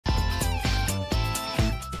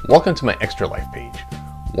Welcome to my Extra Life page.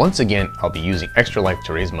 Once again, I'll be using Extra Life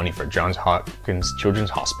to raise money for Johns Hopkins Children's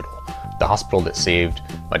Hospital, the hospital that saved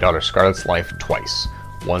my daughter Scarlett's life twice,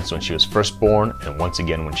 once when she was first born and once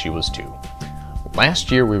again when she was 2. Last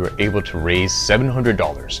year we were able to raise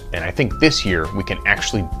 $700, and I think this year we can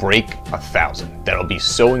actually break 1,000. That'll be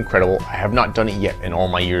so incredible. I have not done it yet in all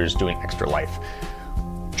my years doing Extra Life.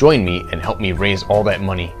 Join me and help me raise all that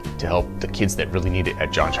money to help the kids that really need it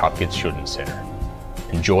at Johns Hopkins Children's Center.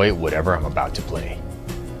 Enjoy whatever I'm about to play.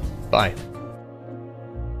 Bye.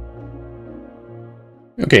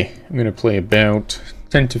 Okay, I'm going to play about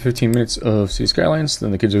 10 to 15 minutes of City Skylines,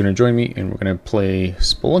 then the kids are going to join me and we're going to play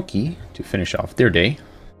Spelunky to finish off their day.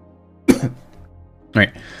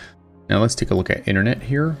 Alright, now let's take a look at internet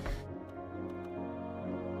here.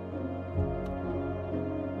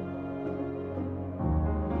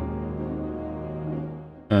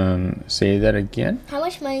 Say that again? How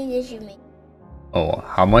much money did you make? Oh,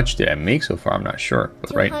 how much did I make so far? I'm not sure. But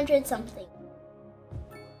 200 something.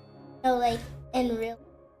 So like in real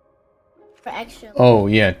for extra. Oh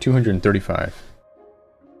yeah, 235.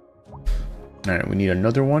 Alright, we need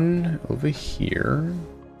another one over here.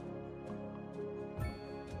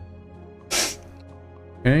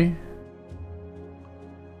 Okay.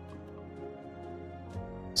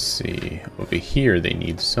 Let's see. Over here they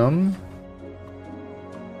need some.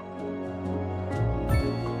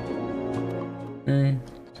 Okay,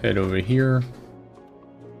 let's head over here.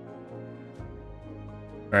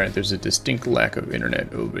 Alright, there's a distinct lack of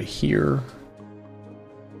internet over here.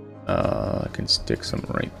 I can stick some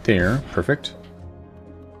right there. Perfect.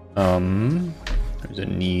 There's a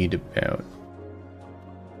need about...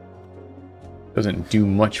 Doesn't do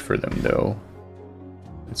much for them though.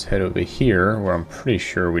 Let's head over here where I'm pretty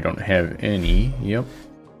sure we don't have any. Yep.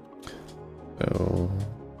 So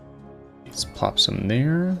let's plop some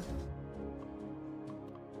there.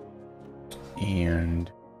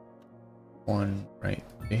 And one right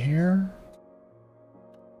there.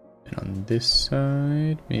 And on this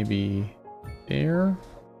side, maybe there.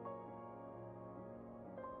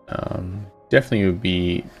 Definitely would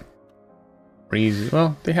be crazy.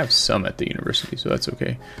 Well, they have some at the university, so that's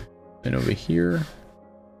okay. And over here,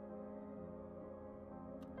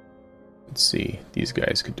 let's see. These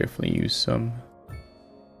guys could definitely use some.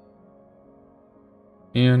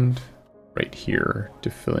 And right here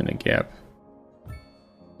to fill in a gap.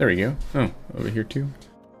 There we go. Oh, over here too.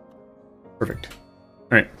 Perfect.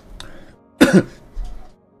 All right.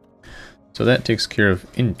 So that takes care of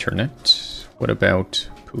internet. What about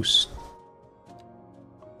post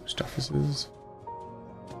offices?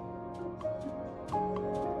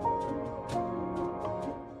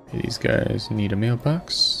 These guys need a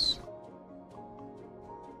mailbox.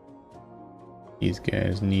 These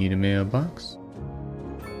guys need a mailbox.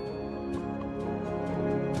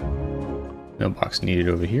 Mailbox needed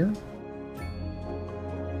over here.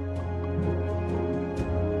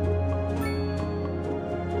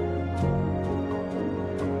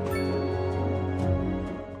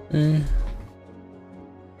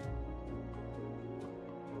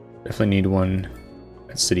 Definitely need one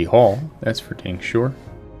at City Hall, that's for dang sure.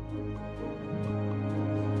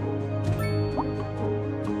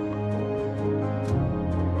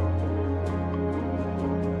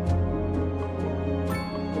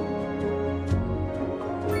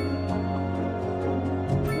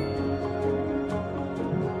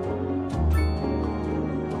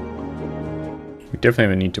 We definitely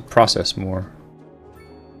have a need to process more.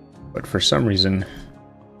 But for some reason,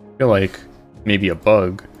 I feel like maybe a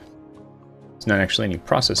bug. There's not actually any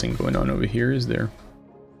processing going on over here, is there?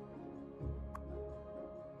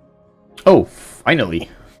 Oh, finally!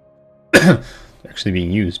 Actually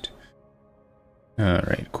being used.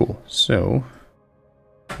 Alright, cool. So,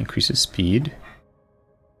 increases speed.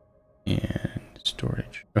 And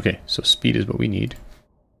storage. Okay, so speed is what we need.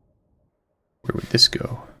 Where would this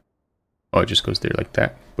go? Oh, it just goes there like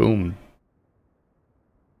that. Boom.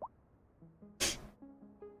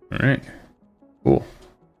 Alright, cool.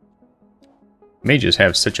 May just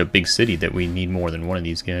have such a big city that we need more than one of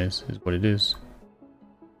these guys, is what it is.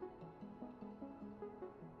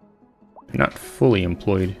 They're not fully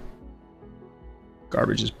employed.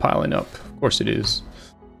 Garbage is piling up. Of course it is.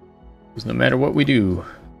 Because no matter what we do,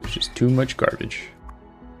 there's just too much garbage.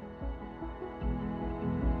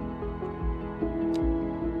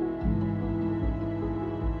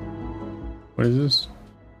 What is this?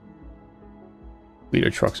 Leader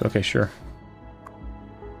trucks, okay, sure.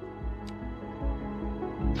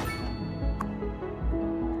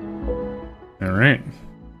 Alright.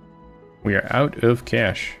 We are out of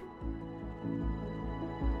cash.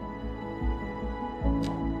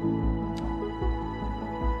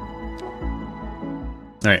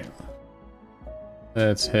 Alright.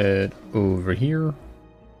 Let's head over here.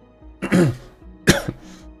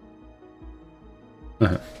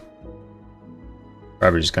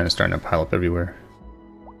 Probably just kind of starting to pile up everywhere.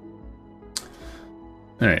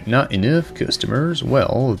 Alright, not enough customers.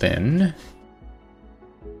 Well, then...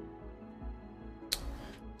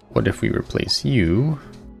 what if we replace you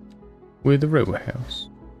with a row house?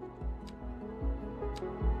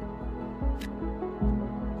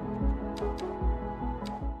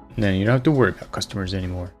 Then you don't have to worry about customers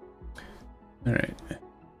anymore. Alright.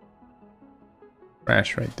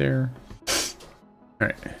 Trash right there.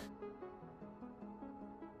 Alright.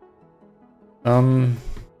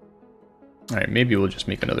 Alright, maybe we'll just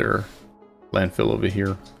make another landfill over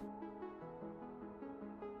here.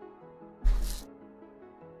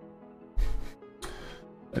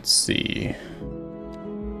 Let's see.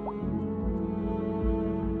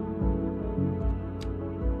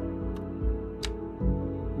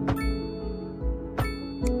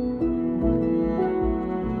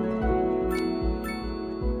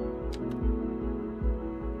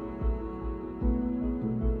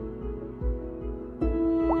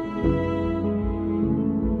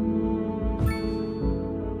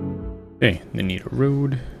 Okay, they need a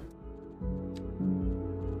road.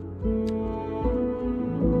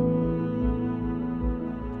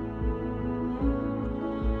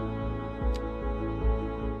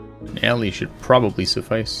 An alley should probably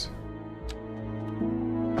suffice.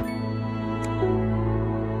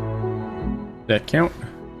 Does that count?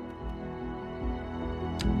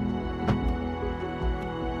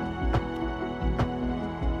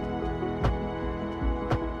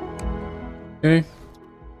 Okay.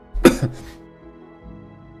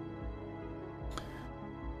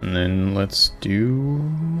 And then let's do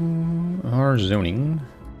our zoning.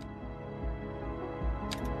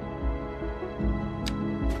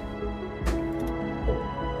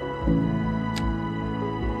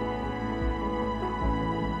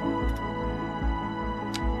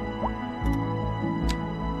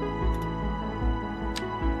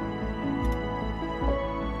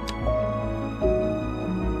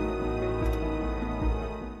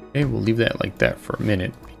 Okay, we'll leave that like that for a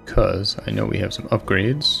minute because I know we have some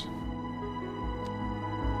upgrades.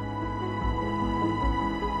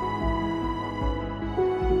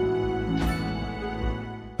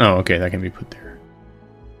 Oh, okay, that can be put there.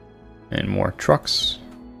 And more trucks.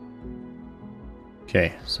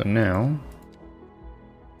 Okay, so now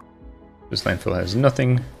this landfill has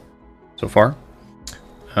nothing so far.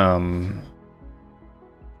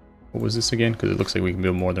 What was this again? Because it looks like we can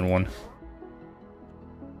build more than one.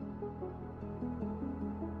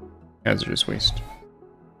 Hazardous waste.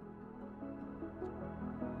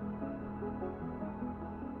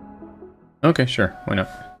 Okay, sure. Why not?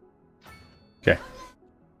 Okay.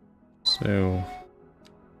 So...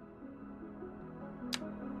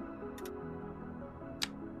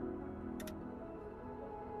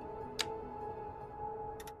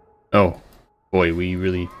 oh, boy, we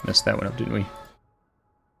really messed that one up, didn't we?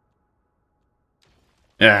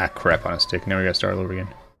 Ah, crap on a stick. Now we gotta start all over again.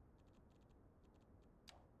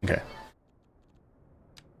 Okay.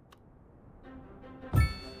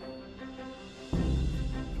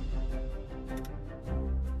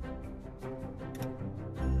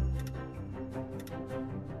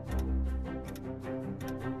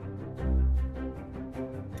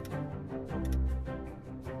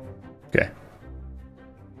 Okay.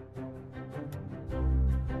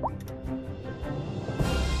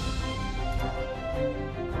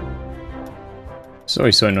 It's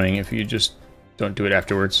always so annoying if you just don't do it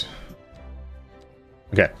afterwards.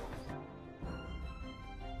 Okay.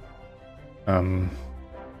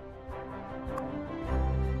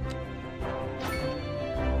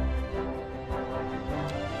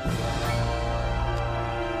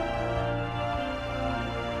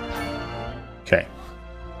 Okay.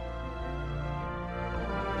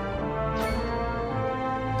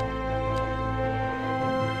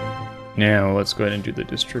 Now let's go ahead and do the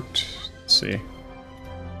district. Let's see.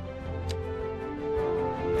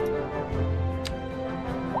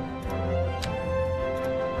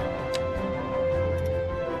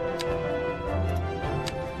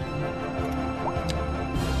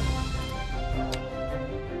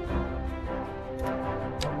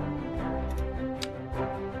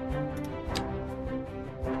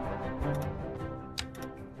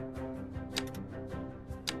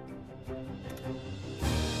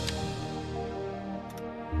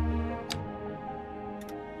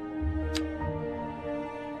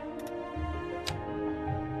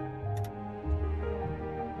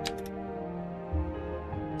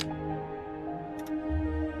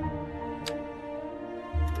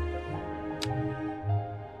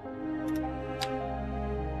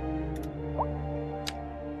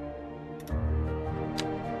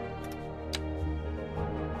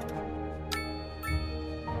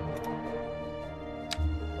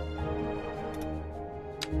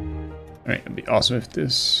 Alright, it'd be awesome if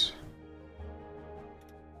this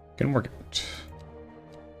can work it.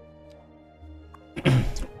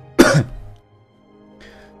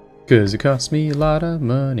 Because it costs me a lot of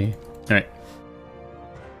money. Alright.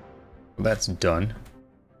 Well, that's done.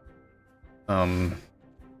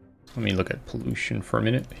 Let me look at pollution for a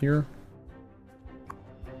minute here.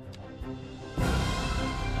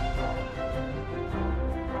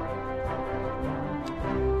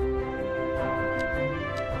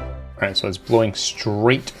 Alright, so it's blowing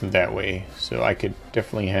straight that way, so I could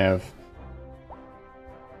definitely have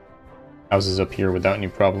houses up here without any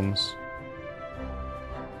problems.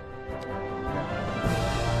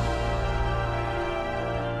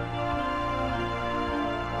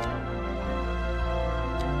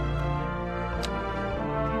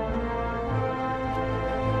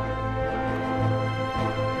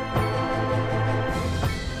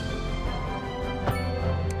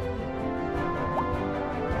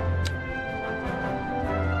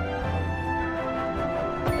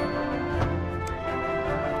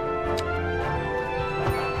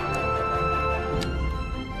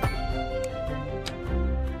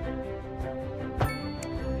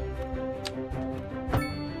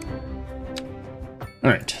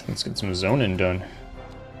 Alright, let's get some zoning done.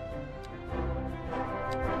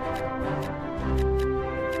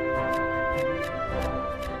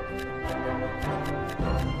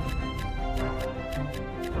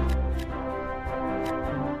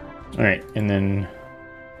 Alright, and then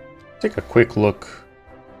take a quick look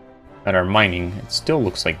at our mining. It still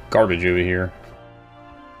looks like garbage over here.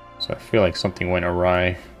 So I feel like something went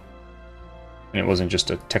awry. And it wasn't just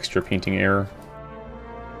a texture painting error.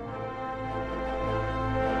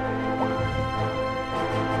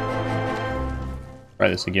 Try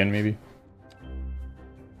this again, maybe.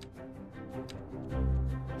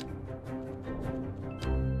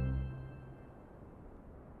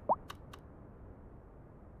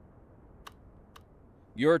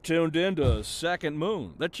 You're tuned into Second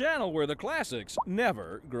Moon, the channel where the classics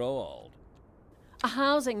never grow old. A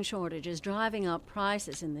housing shortage is driving up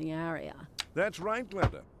prices in the area. That's right,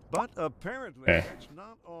 Glenda. But apparently that's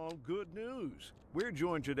not all good news. We're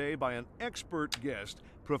joined today by an expert guest,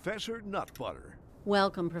 Professor Nutbutter.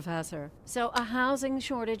 Welcome, Professor. So a housing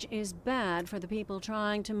shortage is bad for the people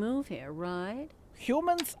trying to move here, right?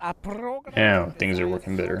 Humans are programmed Yeah, things are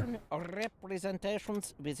working better.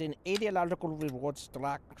 representations within ideological reward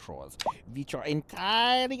structures, which are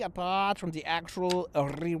entirely apart from the actual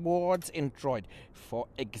rewards enjoyed. For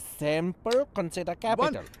example, consider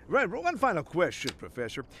capital. One final question,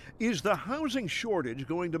 Professor. Is the housing shortage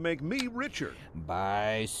going to make me richer?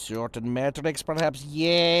 By certain metrics, perhaps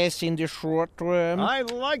yes, in the short term. I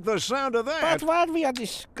like the sound of that. But what we are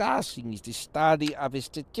discussing is the study of a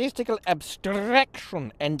statistical abstraction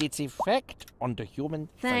and its effect on the human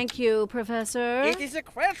Thank you, Professor. It is a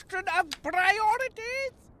question of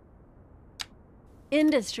priorities.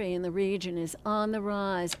 Industry in the region is on the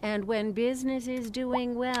rise, and when business is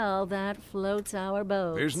doing well, that floats our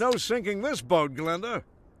boat. There's no sinking this boat, Glenda.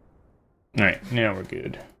 Alright, now we're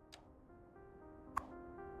good.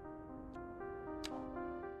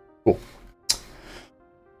 Cool.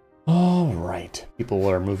 Alright, people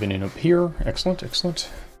are moving in up here. Excellent, excellent.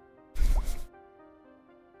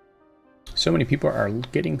 So many people are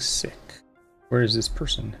getting sick. Where is this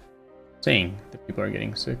person saying that people are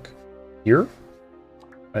getting sick? Here?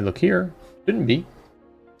 If I look here, shouldn't be.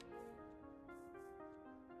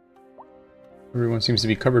 Everyone seems to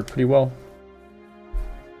be covered pretty well.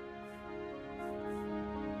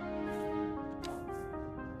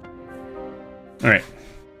 Alright.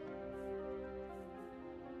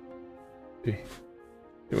 Get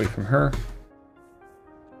away from her.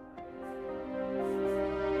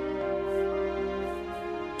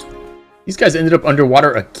 These guys ended up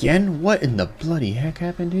underwater again? What in the bloody heck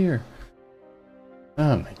happened here?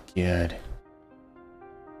 Oh my god.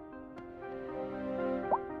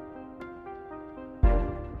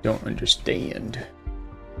 Don't understand.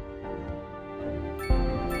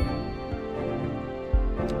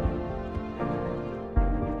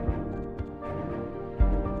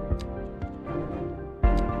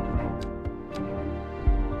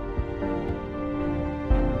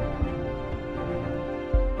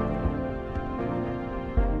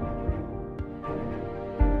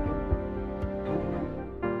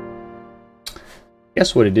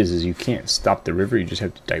 Guess what it is you can't stop the river, you just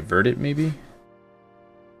have to divert it, maybe?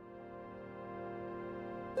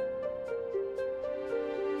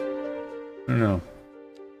 I don't know.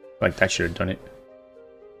 Like, that should have done it.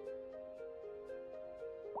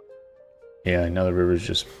 Yeah, now the river's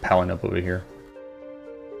just piling up over here.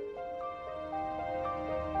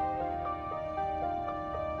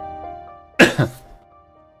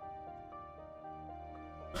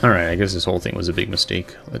 Alright, I guess this whole thing was a big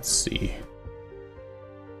mistake. Let's see.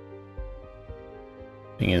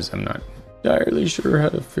 Thing is, I'm not entirely sure how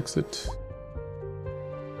to fix it.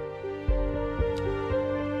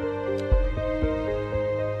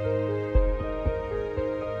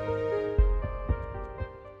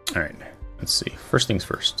 Alright, let's see. First things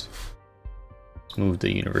first. Let's move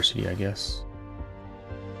the university, I guess.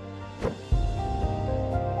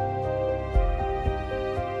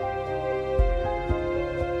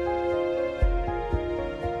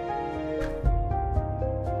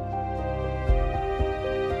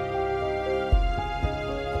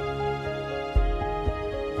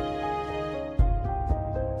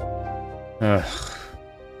 Alright,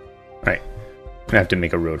 I'm gonna have to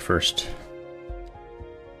make a road first.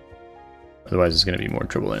 Otherwise it's gonna be more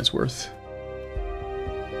trouble than it's worth.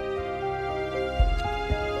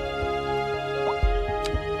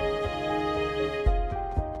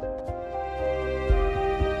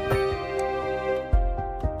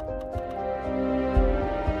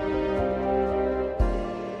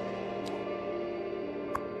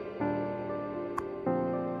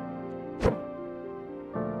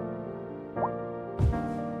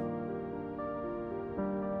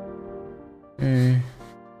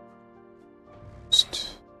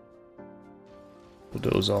 Just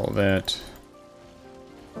bulldoze all that.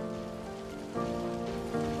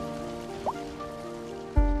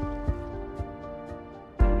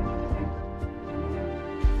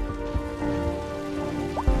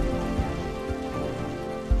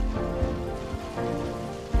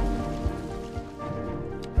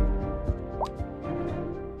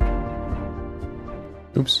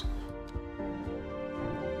 Oops.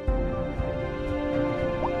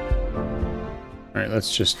 Alright,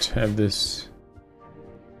 let's just have this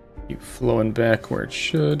keep flowing back where it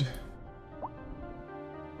should.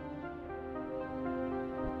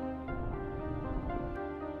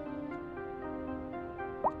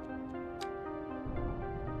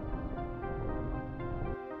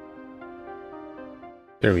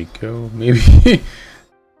 There we go, maybe.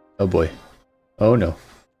 Oh boy. Oh no.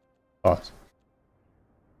 Pause.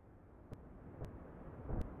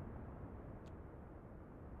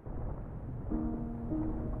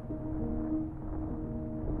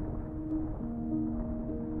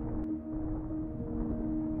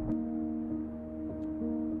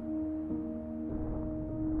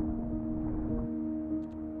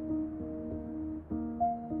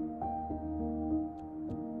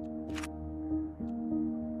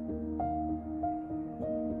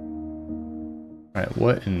 Alright,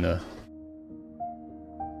 what in the...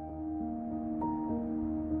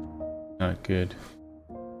 Not good.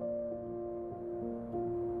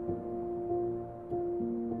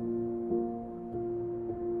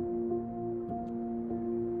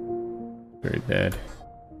 Very bad.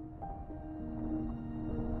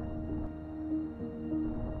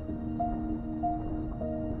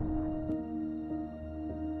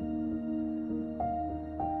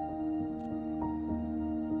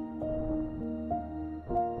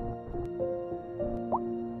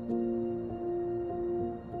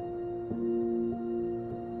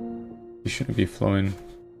 You shouldn't be flowing.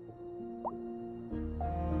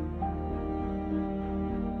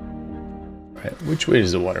 Right, which way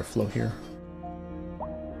does the water flow here?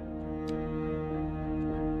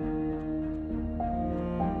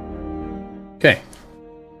 Okay.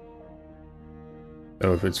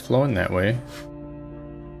 So if it's flowing that way,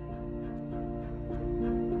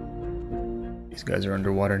 these guys are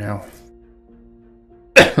underwater now.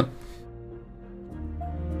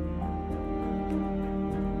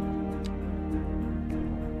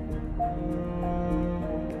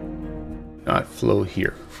 Not flow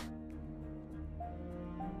here.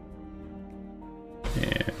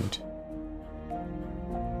 And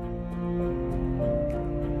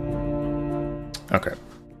okay.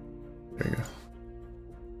 There you go.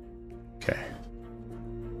 Okay.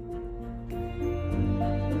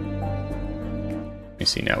 Let me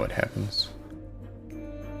see now what happens.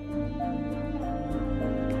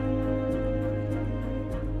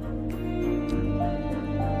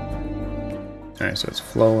 Alright, so it's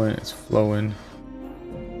flowing, it's flowing.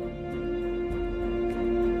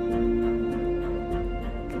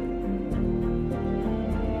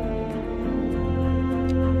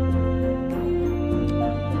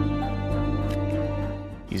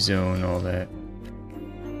 Zone, all that.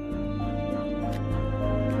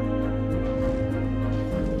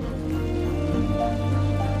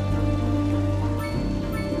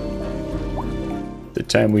 The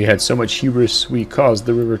time we had so much hubris, we caused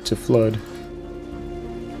the river to flood.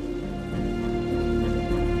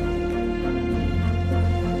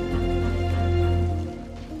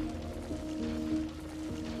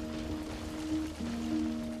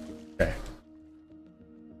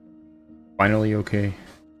 finally okay.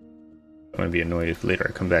 I'm gonna be annoyed if later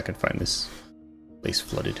I come back and find this place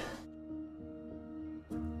flooded.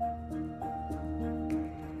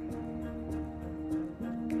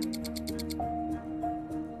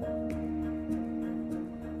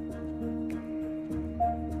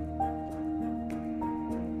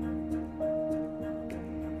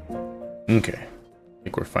 Okay, I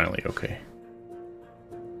think we're finally okay.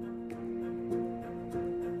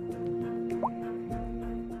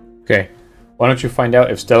 Okay, why don't you find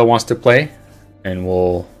out if Stella wants to play, and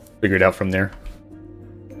we'll figure it out from there.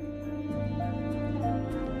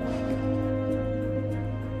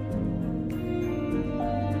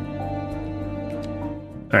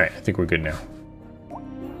 Alright, I think we're good now.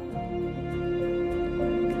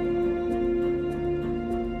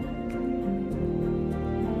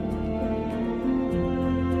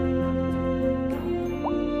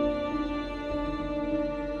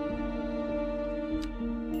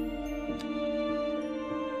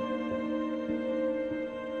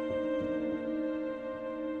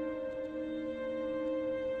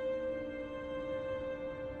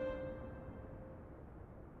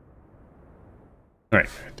 Alright,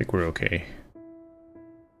 I think we're okay.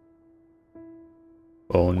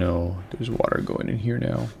 Oh no, there's water going in here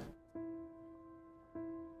now.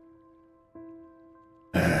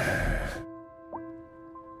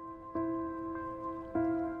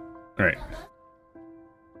 Alright.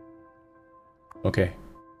 Okay.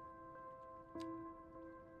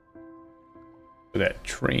 Look at that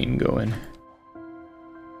train going.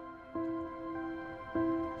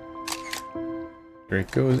 There it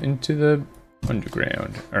goes into the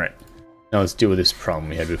underground. Alright. Now let's deal with this problem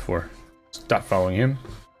we had before. Stop following him.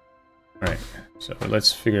 Alright. So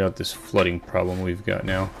let's figure out this flooding problem we've got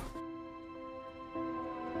now.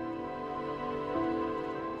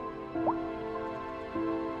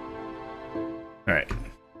 Alright.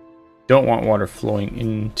 Don't want water flowing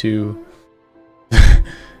into...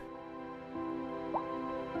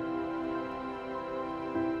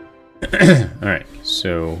 Alright,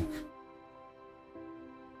 so...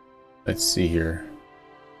 let's see here.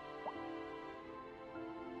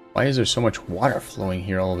 Why is there so much water flowing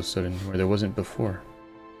here all of a sudden where there wasn't before?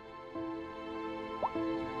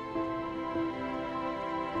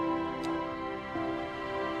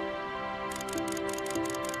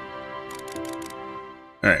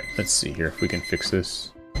 Alright, let's see here if we can fix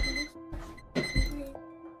this.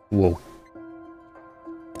 Whoa.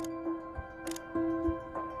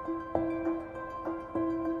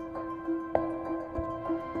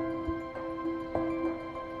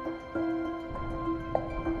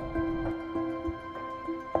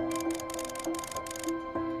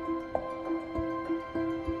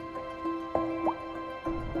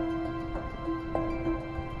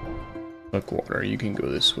 Look, water, you can go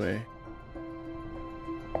this way.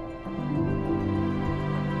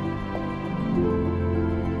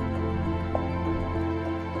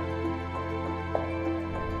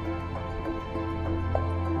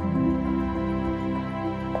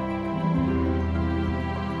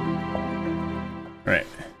 Right.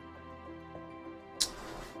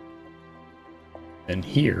 And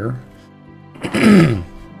here...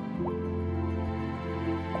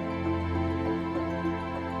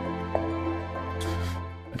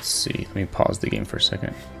 Let's see, let me pause the game for a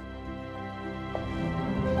second.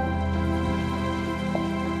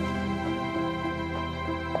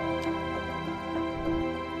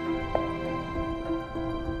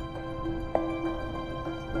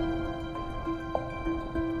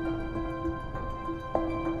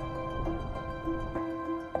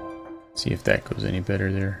 See if that goes any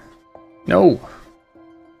better there. No!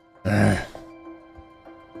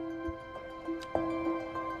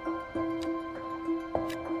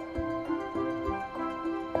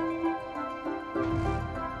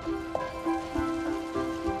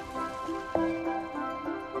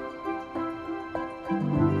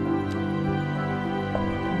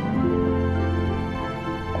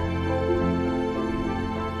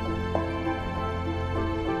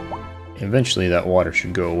 Eventually that water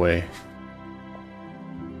should go away.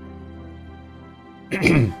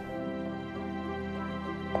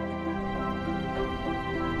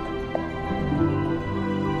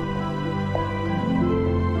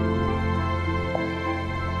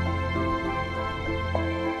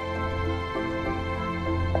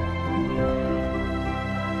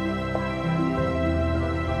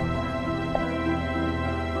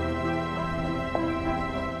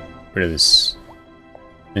 Rid of this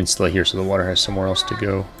peninsula here so the water has somewhere else to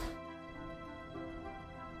go.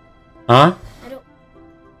 Huh? I don't.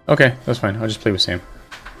 Okay, that's fine. I'll just play with Sam.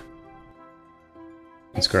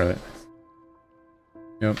 And Scarlet.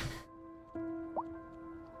 Yep.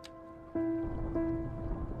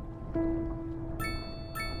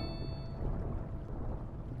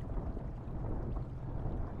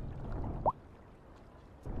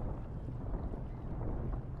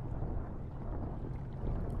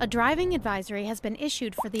 A driving advisory has been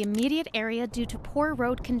issued for the immediate area due to poor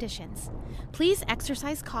road conditions. Please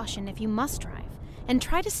exercise caution if you must drive, and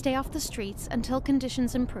try to stay off the streets until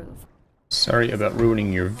conditions improve. Sorry about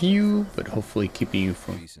ruining your view, but hopefully keeping you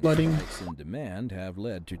from flooding. Spikes in demand have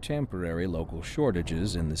led to temporary local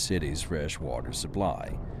shortages in the city's fresh water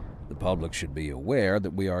supply. The public should be aware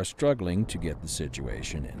that we are struggling to get the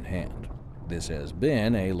situation in hand. This has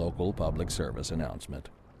been a local public service announcement.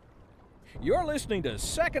 You're listening to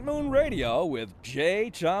Second Moon Radio with J.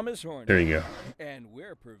 Thomas Horner. There you go. And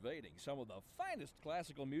we're pervading some of the finest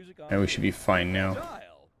classical music on And we should be fine now.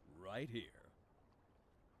 dial right here.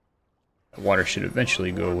 The water should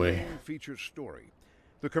eventually go away. Feature story.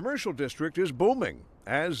 The commercial district is booming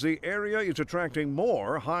as the area is attracting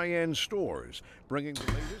more high-end stores, bringing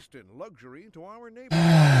the latest in luxury to our neighborhood.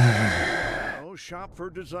 Now shop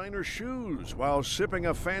for designer shoes while sipping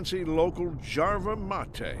a fancy local Jarva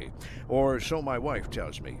mate. Or so my wife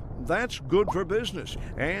tells me. That's good for business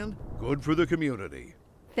and good for the community.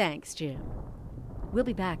 Thanks, Jim. We'll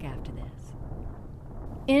be back after this.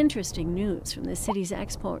 Interesting news from the city's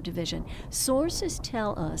export division. Sources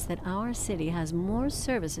tell us that our city has more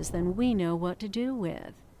services than we know what to do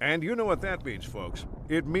with. And you know what that means, folks.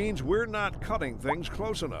 It means we're not cutting things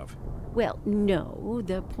close enough. Well, no.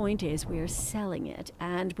 The point is we're selling it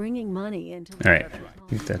and bringing money into the... All right, I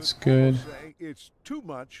think that's good. Say it's too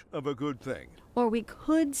much of a good thing. Or we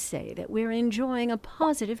could say that we're enjoying a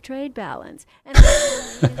positive trade balance. And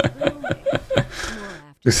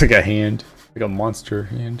Looks like a hand. Like a monster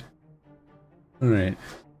hand. Alright.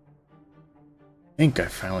 I think I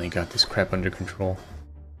finally got this crap under control.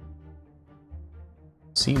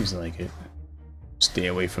 Seems like it. Stay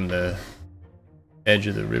away from the edge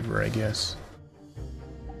of the river, I guess.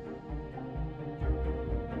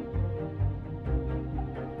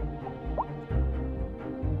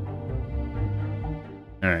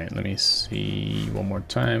 Alright, let me see one more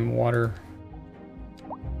time. Water.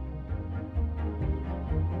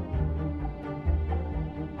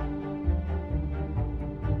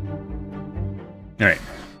 Alright.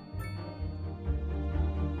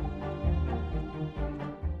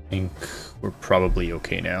 I think we're probably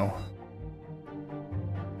okay now.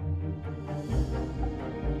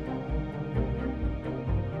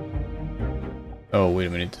 Oh, wait a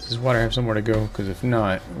minute. Does this water have somewhere to go? Because if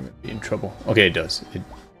not, we're going to be in trouble. Okay, it does. It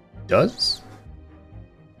does?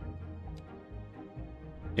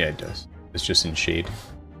 Yeah, it does. It's just in shade.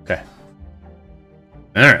 Okay.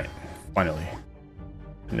 Alright. Finally.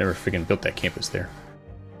 I never freaking built that campus there.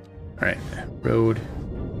 Alright. Road.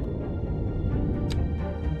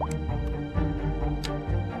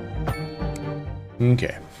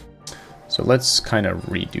 Okay. So let's kind of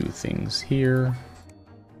redo things here.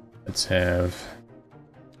 Let's have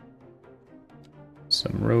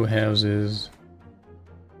some row houses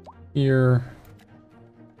here.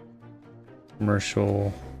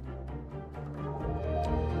 Commercial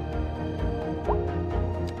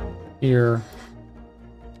here.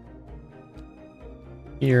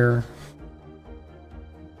 Here.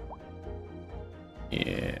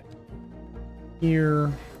 Yeah.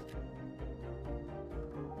 Here.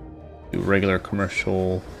 Do regular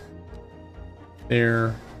commercial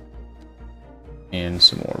there. And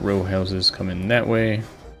some more row houses come in that way.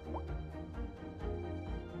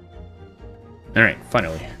 Alright,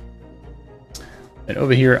 finally. And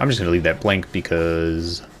over here, I'm just going to leave that blank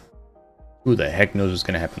because who the heck knows what's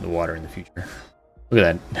going to happen to water in the future. Look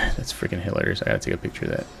at that. That's freaking hilarious. I gotta take a picture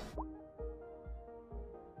of that.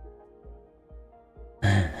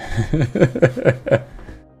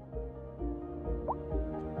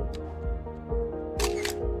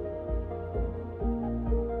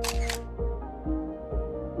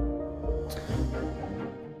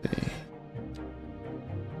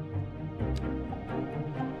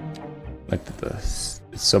 Like the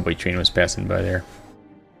subway train was passing by there.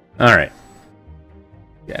 Alright.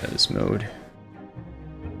 Get out of this mode.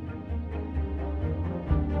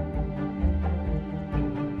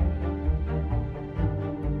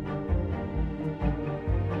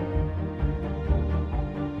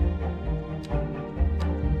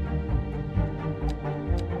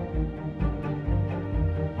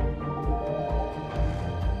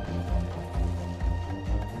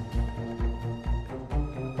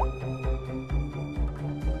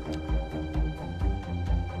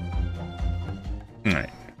 Alright.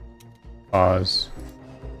 Pause.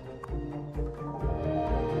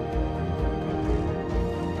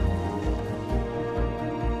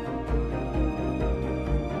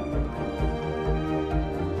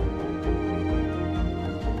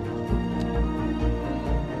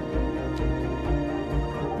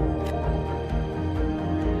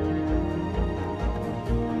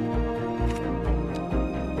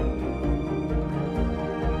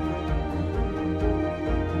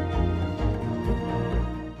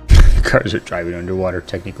 cars are driving underwater,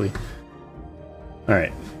 technically.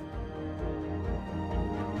 Alright.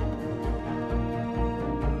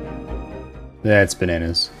 That's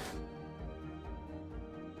bananas.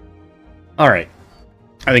 Alright.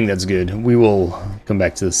 I think that's good. We will come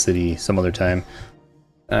back to the city some other time.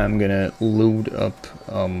 I'm gonna load up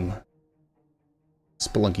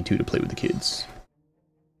Spelunky 2 to play with the kids.